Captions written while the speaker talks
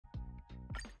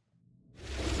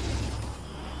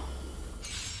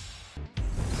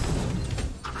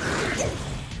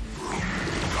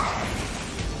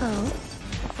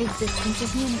Existence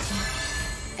is unity.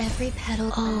 Every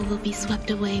petal, all will be swept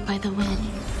away by the wind.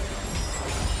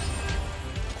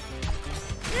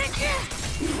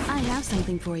 I have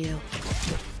something for you.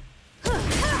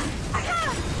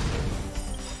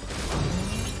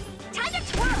 Time to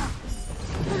twirl!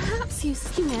 Perhaps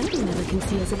humanity never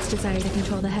conceals its desire to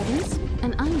control the heavens,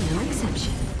 and I'm no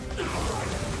exception.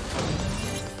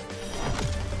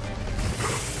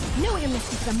 No air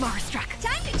misses the Marstruck.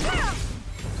 Time to twirl!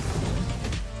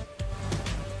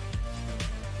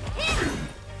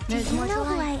 There's more to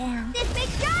who life. I am? This big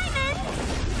diamond!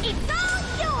 It's all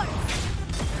yours!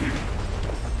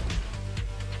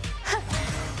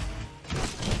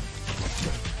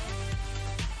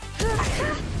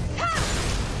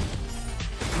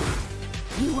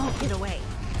 You won't get away.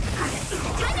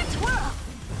 Time to twirl!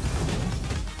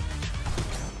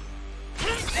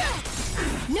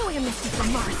 No air misses the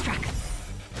Marstruck.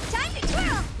 Time to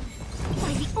twirl!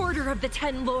 By the order of the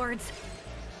 10 Lords.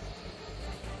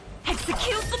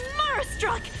 Execute the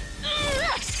Marstruck!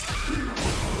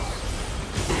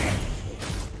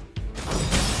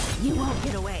 You won't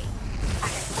get away.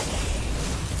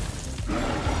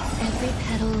 Every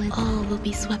petal and all will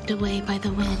be swept away by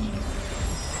the wind.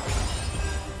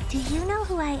 Do you know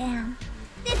who I am?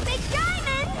 This big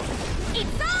diamond!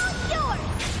 It's all yours!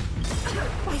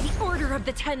 By the order of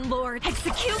the 10 Lords,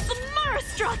 execute the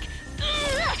Marstruck!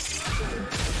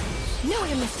 No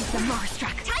air misses the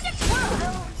Marstruck. Time to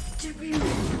twirl!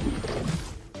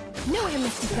 No air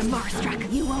misses the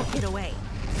Marstruck. You won't get away.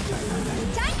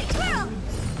 Time to twirl!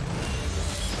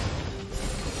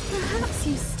 Perhaps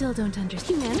you still don't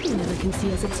understand. Humanity never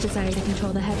conceals its desire to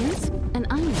control the heavens, and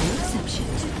I'm no exception.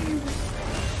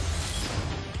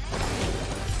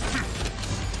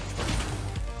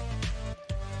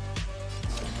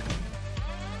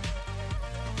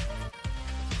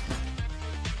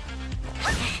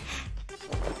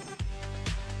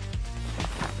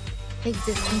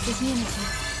 Existence is unity.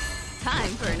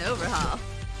 Time for an overhaul.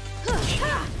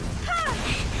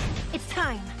 It's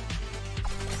time.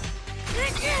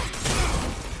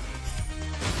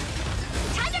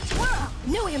 Time to twirl!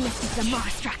 No air misses the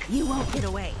Marstruck. You won't get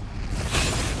away.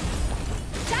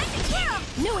 Time to twirl!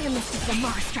 No air misses the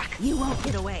Marstruck. You won't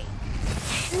get away.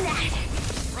 That